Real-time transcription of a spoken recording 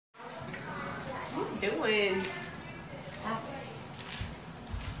doing?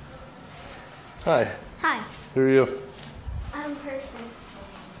 Hi. Hi. Who are you? I'm Person.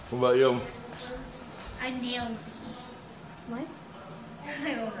 What about you? I'm Nailsy. What?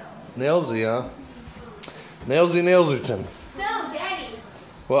 I don't know. Nailsy, huh? Nailsy Nailserton. So, Daddy.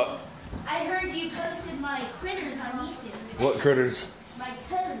 What? I heard you posted my critters on YouTube. What critters? My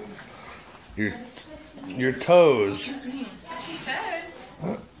toes. Your toes. She said.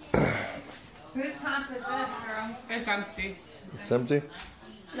 Whose pump is this, girl? It's empty. It's empty?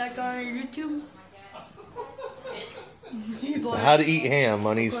 Like on YouTube? He's like, How to eat ham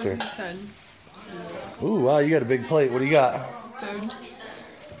on Easter. he said. Ooh, wow, you got a big plate. What do you got? Food.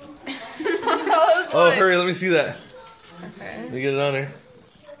 Oh, hurry, let me see that. Okay. Let me get it on there.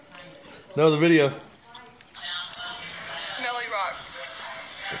 No, the video. Melly Rock.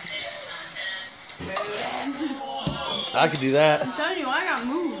 I could do that. I'm telling you, I got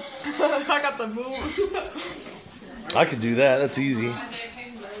moves. I got the moves. I could do that. That's easy. Like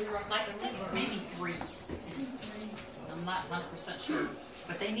at least maybe 3. I'm not 100% sure.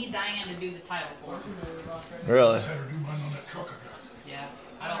 But they need Diane to do the title for them. Really? Yeah.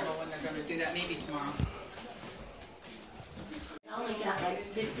 I don't know when they're going to do that. Maybe tomorrow. I only got like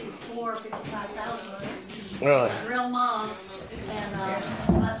 54, 55,000. Really? Real moms. And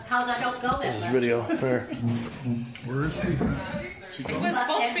because I don't go that This much. video. Here. Where is he? He was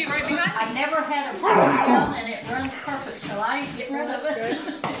supposed to be right behind I me. never had a program and it runs perfect, so I ain't get rid of it.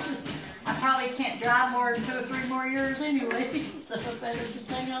 I probably can't drive more than 2 or 3 more years anyway, so I better just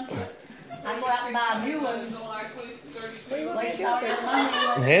hang on to it. I go out and buy a new one. Waste all that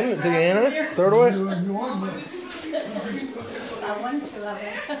money. Hand it to you, Anna. Throw it away. I wanted to, I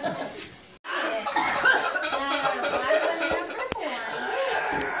bet.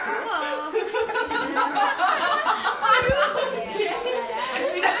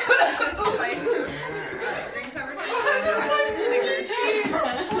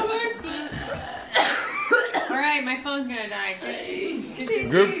 Alright, my phone's gonna die.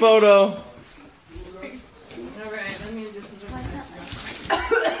 Group photo. Alright, let me just...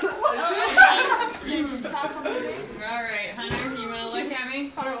 Alright, Hunter, you wanna look at me?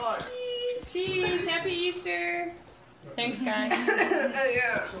 Hunter, look. Cheese, happy Easter. Thanks, guys.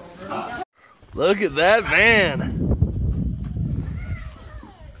 Yeah. Look at that van.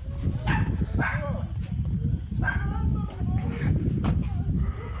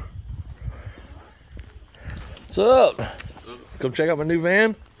 What's up? Come check out my new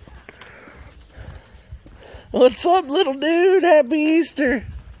van. What's up, little dude? Happy Easter.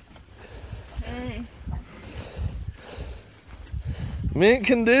 Hey. Mint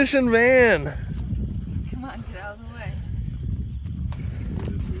condition van. Come on, get out of the way.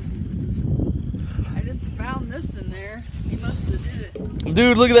 I just found this in there. He must have did it.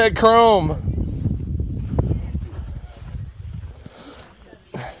 Dude, look at that chrome.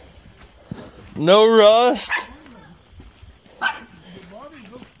 No rust.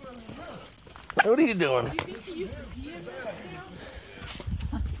 What are you doing?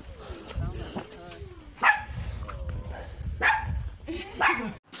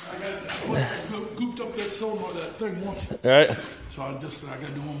 Cooped up that cylinder, that thing once. All right. So I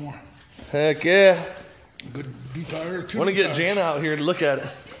gotta do one more. Heck yeah. Good D-tire, 2 Want to get D-tires. Jana out here to look at it.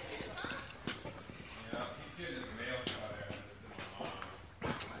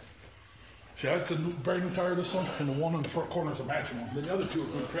 See, that's a brand new tire, this one, and the one in the front corner is a matching one. Then the other 2 are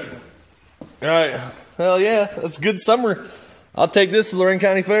good credit. All right. Hell yeah. That's good summer. I'll take this to Lorraine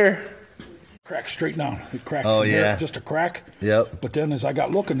County Fair. Cracked straight down. It cracked Oh, from yeah. there, just a crack. Yep. But then as I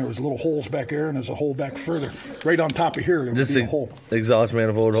got looking, there was little holes back there, and there's a hole back further. Right on top of here, there would Just be a hole. exhaust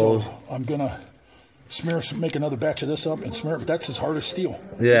manifold holes. So I'm going to make another batch of this up and smear it. But that's as hard as steel.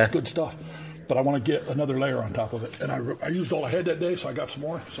 Yeah. It's good stuff. But I want to get another layer on top of it. And I used all I had that day, so I got some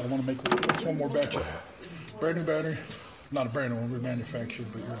more. So I want to make one more batch up. Brand new battery. Not a brand new one, remanufactured,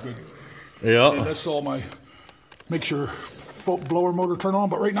 but you're good. And Yeah. that's all my, make sure blower motor turn on.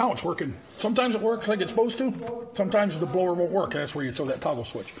 But right now it's working. Sometimes it works like it's supposed to. Sometimes the blower won't work. That's where you throw that toggle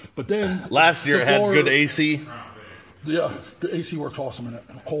switch. But then Last year the it had blower- good AC. Yeah, the AC works awesome in it.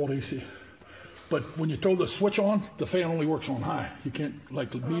 Cold AC. But when you throw the switch on, the fan only works on high. You can't,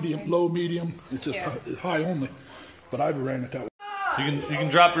 like medium, low, medium. It's just high only. But I've ran it that way. You can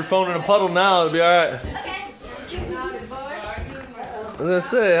drop your phone in a puddle now. It'll be all right. Okay. I was gonna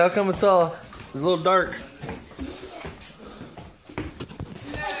say, how come it's a little dark?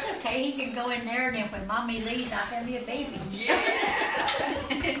 It's okay, he can go in there, and then when mommy leaves, I'll have me a baby.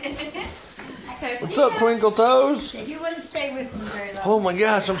 What's up, Twinkle Toes? Said you wouldn't stay with me very long. Oh my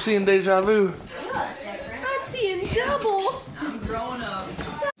gosh, I'm seeing deja vu. I'm seeing double. I'm growing up.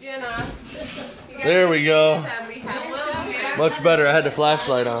 Jenna, you There we go. We have Much better. I had the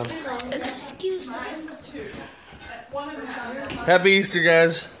flashlight on. Excuse me. Happy Easter,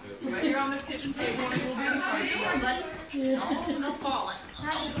 guys. right here on the kitchen table. And we'll be in front of you. No falling.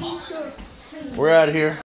 Happy Easter. We're out of here.